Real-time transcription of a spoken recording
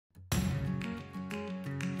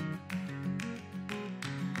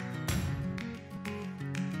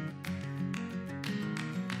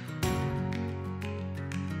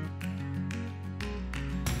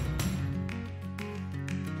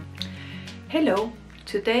Hello!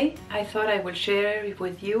 Today I thought I will share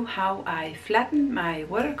with you how I flatten my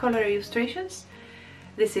watercolor illustrations.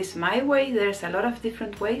 This is my way. There's a lot of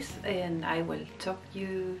different ways and I will talk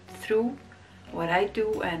you through what I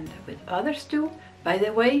do and what others do. By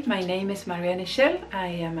the way, my name is Marianne Schell. I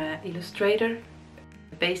am an illustrator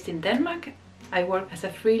based in Denmark. I work as a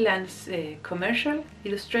freelance commercial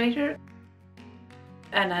illustrator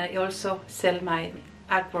and I also sell my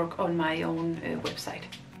artwork on my own website.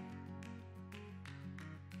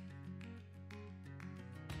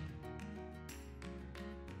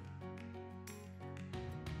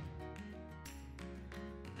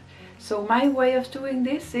 So my way of doing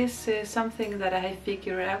this is something that I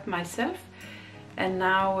figured out myself, and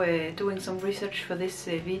now doing some research for this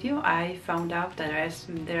video I found out that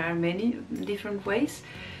there are many different ways.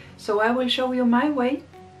 So I will show you my way,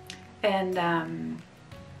 and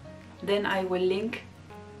then I will link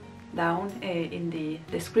down in the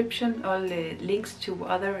description all the links to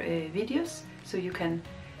other videos, so you can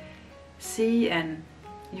see and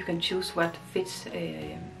you can choose what fits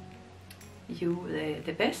you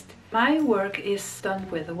the best. My work is done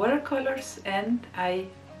with watercolors and I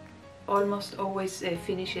almost always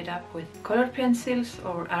finish it up with color pencils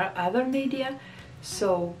or other media,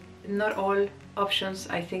 so not all options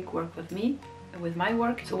I think work with me, with my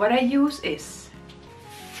work. So what I use is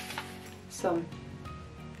some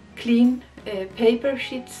clean paper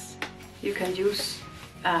sheets. You can use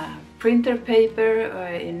printer paper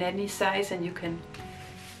in any size, and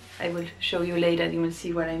I will show you later, you will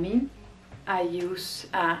see what I mean. I use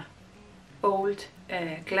a old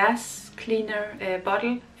glass cleaner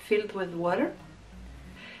bottle filled with water,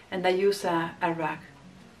 and I use a rag.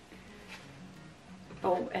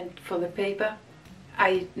 Oh, and for the paper,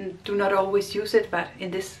 I do not always use it, but in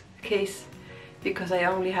this case, because I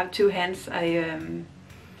only have two hands, and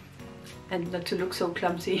not to look so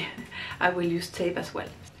clumsy, I will use tape as well.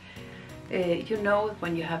 You know,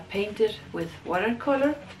 when you have painted with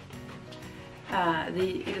watercolor,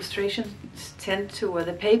 the illustrations tend to, or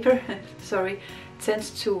the paper, sorry,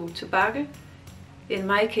 tends to buckle. In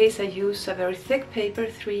my case I use a very thick paper,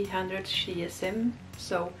 300 GSM,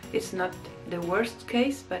 so it's not the worst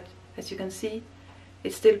case, but as you can see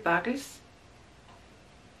it still buckles.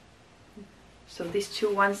 So these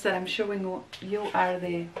two ones that I'm showing you are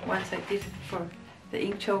the ones I did for the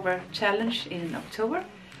Inktober challenge in October.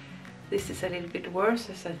 This is a little bit worse,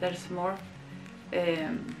 as there's more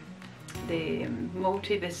the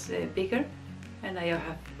motif is bigger, and I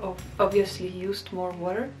have obviously used more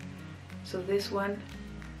water, so this one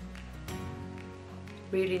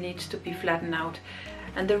really needs to be flattened out.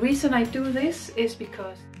 And the reason I do this is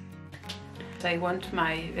because I want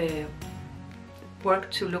my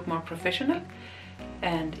work to look more professional,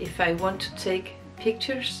 and if I want to take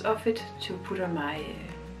pictures of it to put on my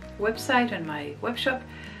website and my webshop,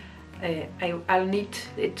 I'll need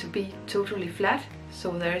it to be totally flat,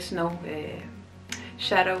 so there is no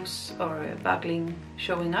shadows or buckling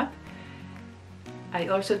showing up. I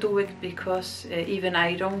also do it because even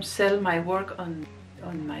I don't sell my work on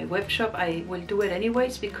my webshop, I will do it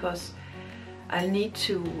anyways, because I'll need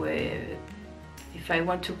to, if I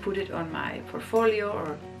want to put it on my portfolio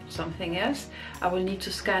or something else, I will need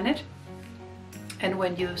to scan it. And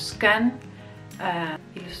when you scan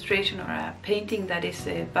illustration or a painting that is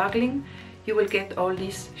buckling, you will get all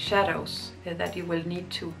these shadows that you will need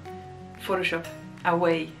to Photoshop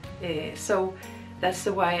away. So that's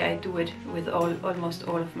why I do it with almost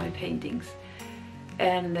all of my paintings.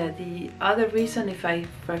 And the other reason, if I,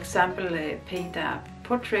 for example, paint a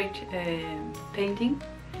portrait painting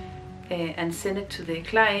and send it to the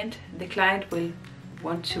client will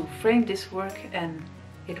want to frame this work, and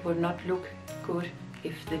it will not look good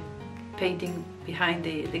if the painting behind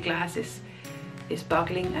the glass is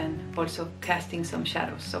buckling and also casting some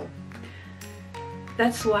shadows. So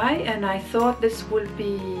that's why, and I thought this would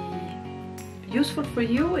be useful for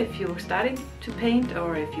you if you're starting to paint,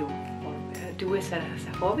 or if you do it as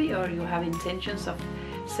a hobby, or you have intentions of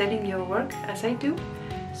selling your work as I do.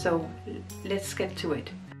 So let's get to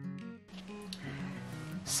it.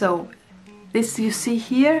 So this you see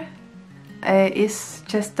here is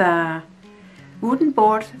just a wooden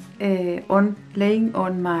board laying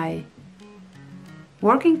on my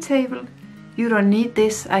working table. You don't need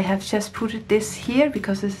this. I have just put this here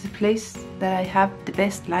because this is the place that I have the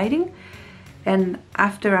best lighting, and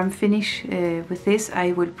after I'm finished with this,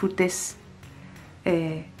 I will put this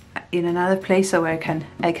in another place so I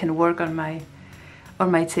can work on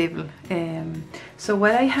my table. So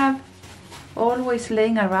what I have always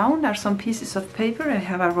laying around are some pieces of paper. I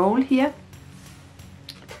have a roll here.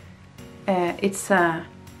 It's a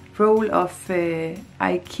roll of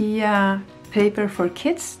IKEA paper for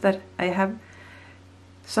kids that I have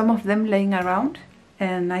some of them laying around,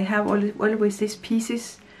 and I have always these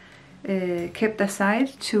pieces kept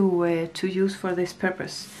aside to use for this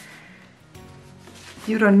purpose.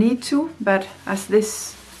 You don't need to, but as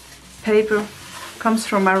this paper comes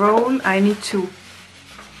from a roll, I need to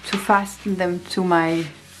fasten them to my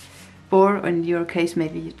board, or in your case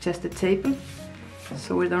maybe just a table,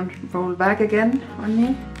 so we don't roll back again on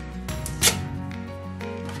me.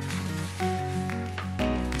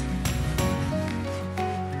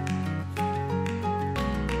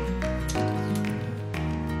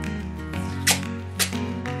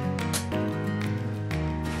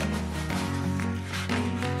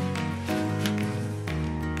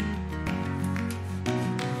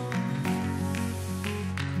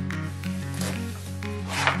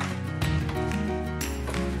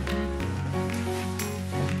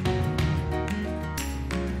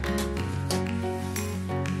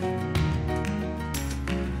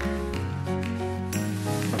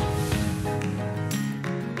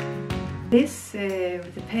 This,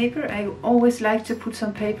 with the paper, I always like to put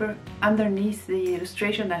some paper underneath the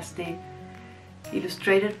illustration, as the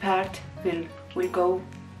illustrated part will go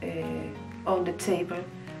on the table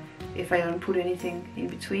if I don't put anything in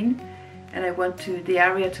between, and I want the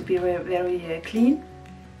area to be very clean.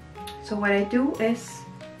 So what I do is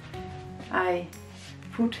I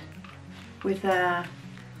put with a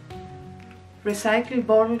recycled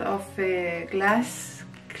bottle of glass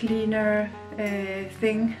cleaner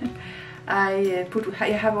thing. I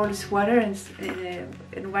have all this water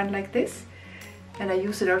in one like this, and I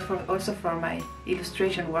use it also for my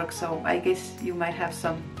illustration work, so I guess you might have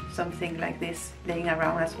something like this laying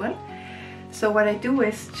around as well. So what I do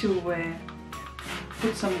is to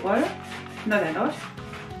put some water, not a lot,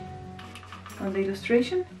 on the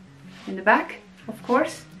illustration, in the back of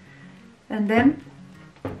course, and then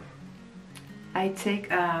I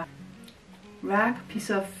take a rag,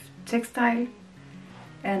 piece of textile,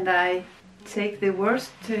 and I take the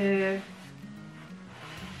worst, the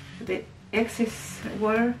excess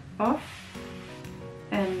water off.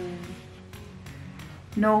 And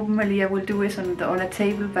normally I will do this on a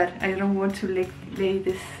table, but I don't want to lay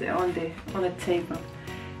this on a table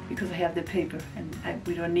because I have the paper, and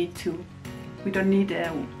we don't need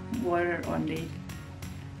water on the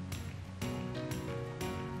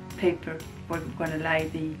paper we're gonna lay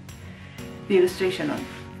the illustration on,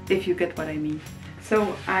 if you get what I mean.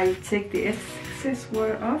 So I take the excess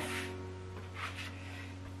water off.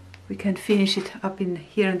 We can finish it up in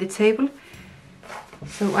here on the table.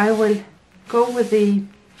 So I will go with the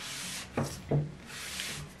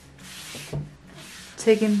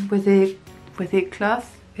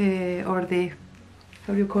cloth or the,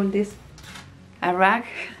 how do you call this, a rag,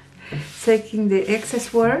 taking the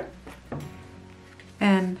excess water,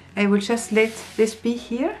 and I will just let this be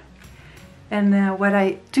here. And what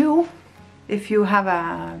I do, if you have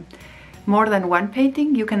more than one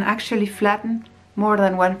painting, you can actually flatten more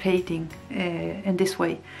than one painting in this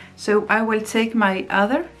way. So I will take my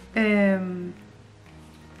other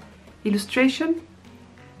illustration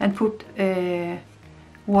and put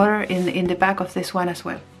water in the back of this one as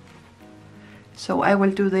well. So I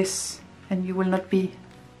will do this, and you will not be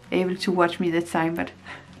able to watch me this time, but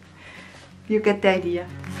you get the idea.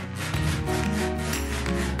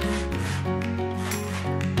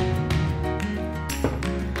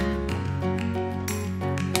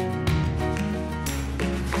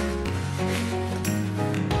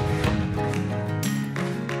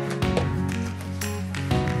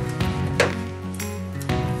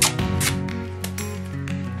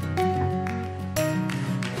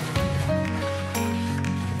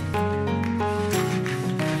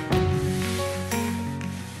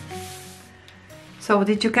 So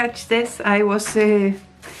did you catch this? I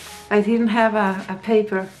didn't have a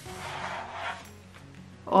paper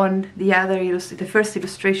on the first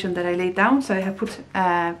illustration that I laid down, so I have put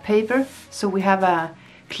a paper, so we have a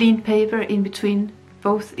clean paper in between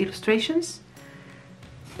both illustrations.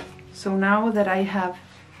 So now that I have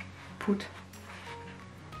put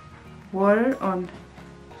water on,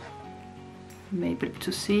 maybe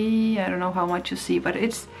to see, I don't know how much you see, but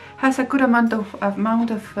it has a good amount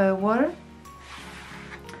of water.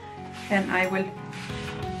 And I will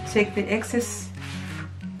take the excess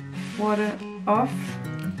water off.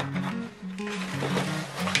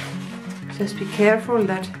 Just be careful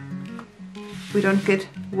that we don't get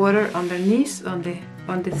water underneath on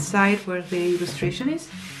the side where the illustration is.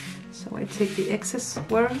 So I take the excess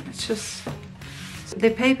water. It's just, the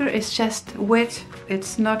paper is just wet.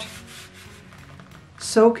 It's not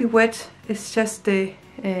soaky wet. It's just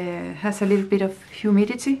has a little bit of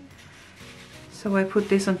humidity. So I put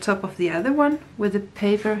this on top of the other one with the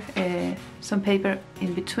paper, some paper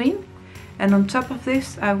in between, and on top of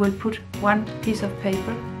this I will put one piece of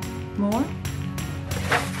paper more.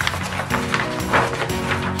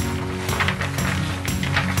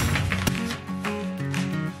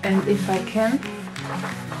 And if I can,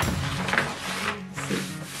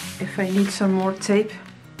 see if I need some more tape,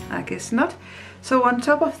 I guess not. So on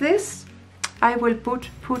top of this I will put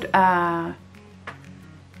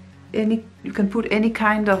you can put any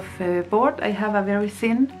kind of board. I have a very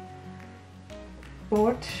thin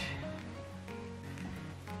board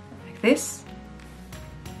like this,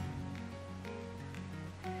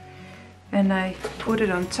 and I put it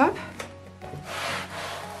on top.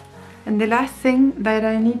 And the last thing that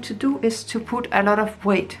I need to do is to put a lot of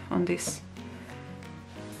weight on this.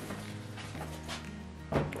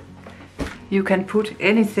 You can put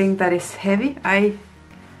anything that is heavy. I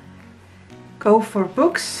go for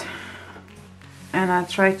books, and I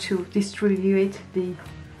try to distribute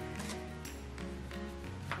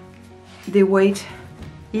the weight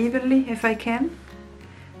evenly if I can.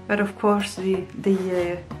 But of course the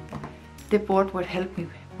board will help me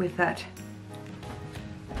with that.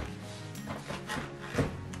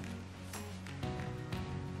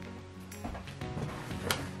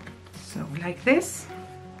 So like this.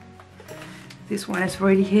 This one is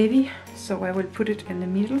really heavy, so I will put it in the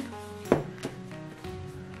middle.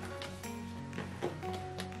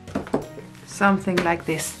 Something like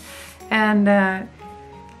this. And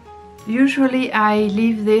usually I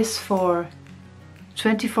leave this for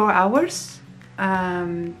 24 hours.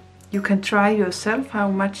 You can try yourself how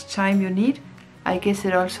much time you need. I guess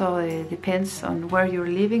it also depends on where you're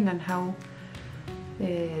living and how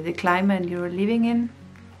the climate you're living in.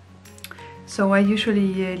 So I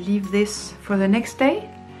usually leave this for the next day,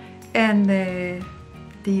 and the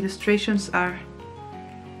illustrations are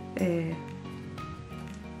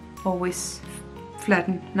always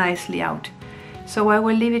flattened nicely out. So I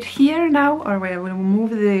will leave it here now, or I will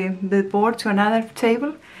move the board to another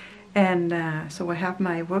table, and so I have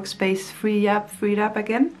my workspace freed up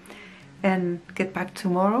again, and get back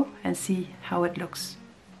tomorrow and see how it looks.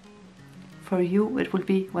 For you it will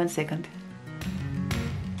be 1 second.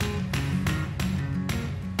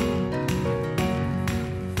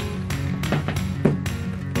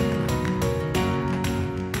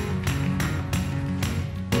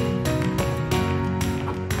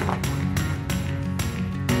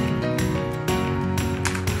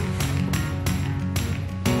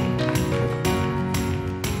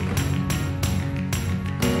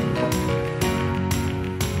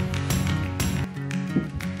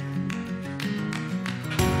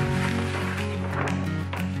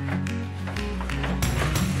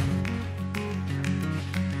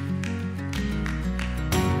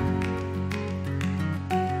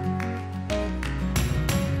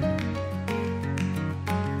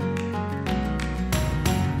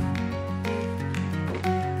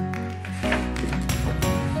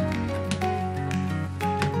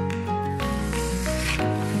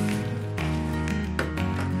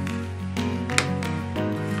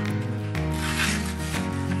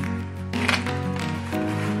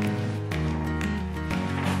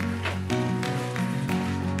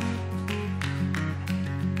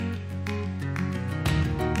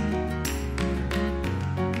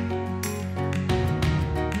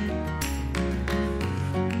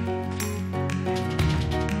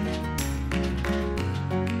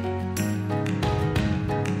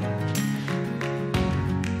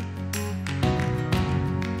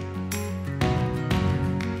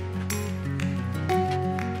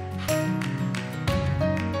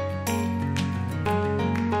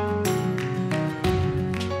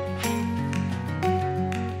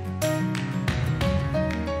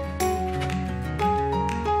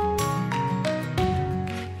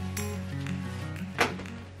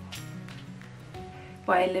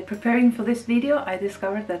 While preparing for this video, I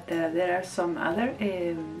discovered that there are some other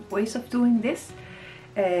ways of doing this.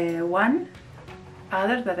 One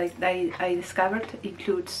other that I discovered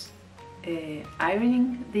includes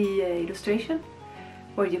ironing the illustration,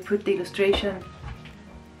 where you put the illustration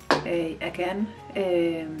again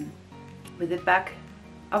with the back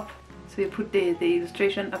up. So you put the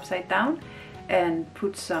illustration upside down and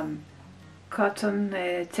put some cotton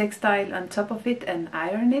textile on top of it and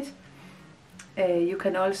iron it. You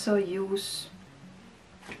can also use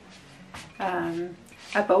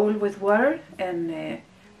a bowl with water, and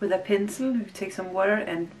with a pencil you take some water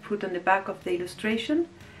and put on the back of the illustration,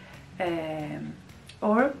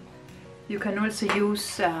 or you can also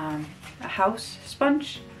use a house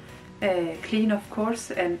sponge, clean of course,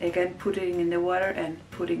 and again putting in the water and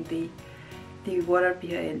putting the the water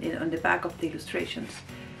on the back of the illustrations.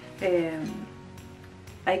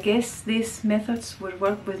 I guess these methods will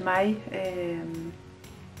work with my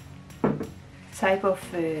type of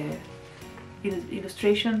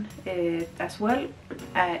illustration as well,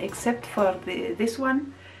 except for this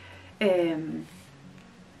one.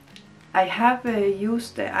 I have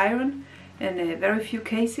used the iron in very few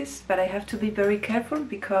cases, but I have to be very careful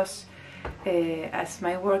because as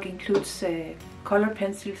my work includes color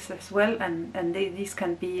pencils as well, and these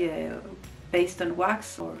can be based on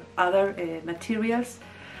wax or other materials.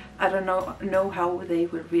 I don't know how they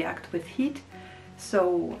will react with heat,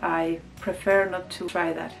 so I prefer not to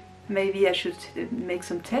try that. Maybe I should make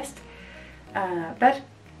some tests, but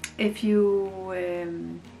if you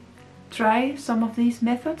try some of these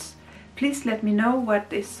methods, please let me know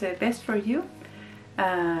what is best for you.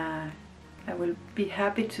 I will be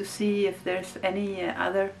happy to see if there's any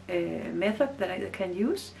other method that I can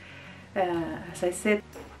use. As I said,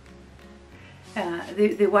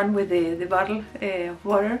 the one with the bottle of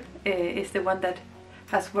water is the one that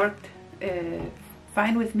has worked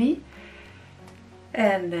fine with me,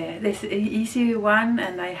 and this is an easy one,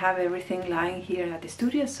 and I have everything lying here at the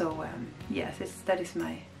studio, so yes, that is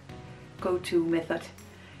my go-to method.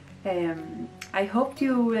 I hope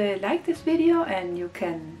you like this video and you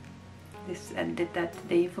can that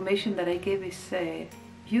the information that I give is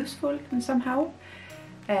useful and somehow.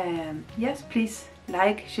 Yes, please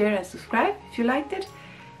like, share and subscribe if you liked it,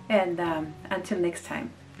 and until next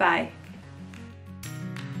time, bye.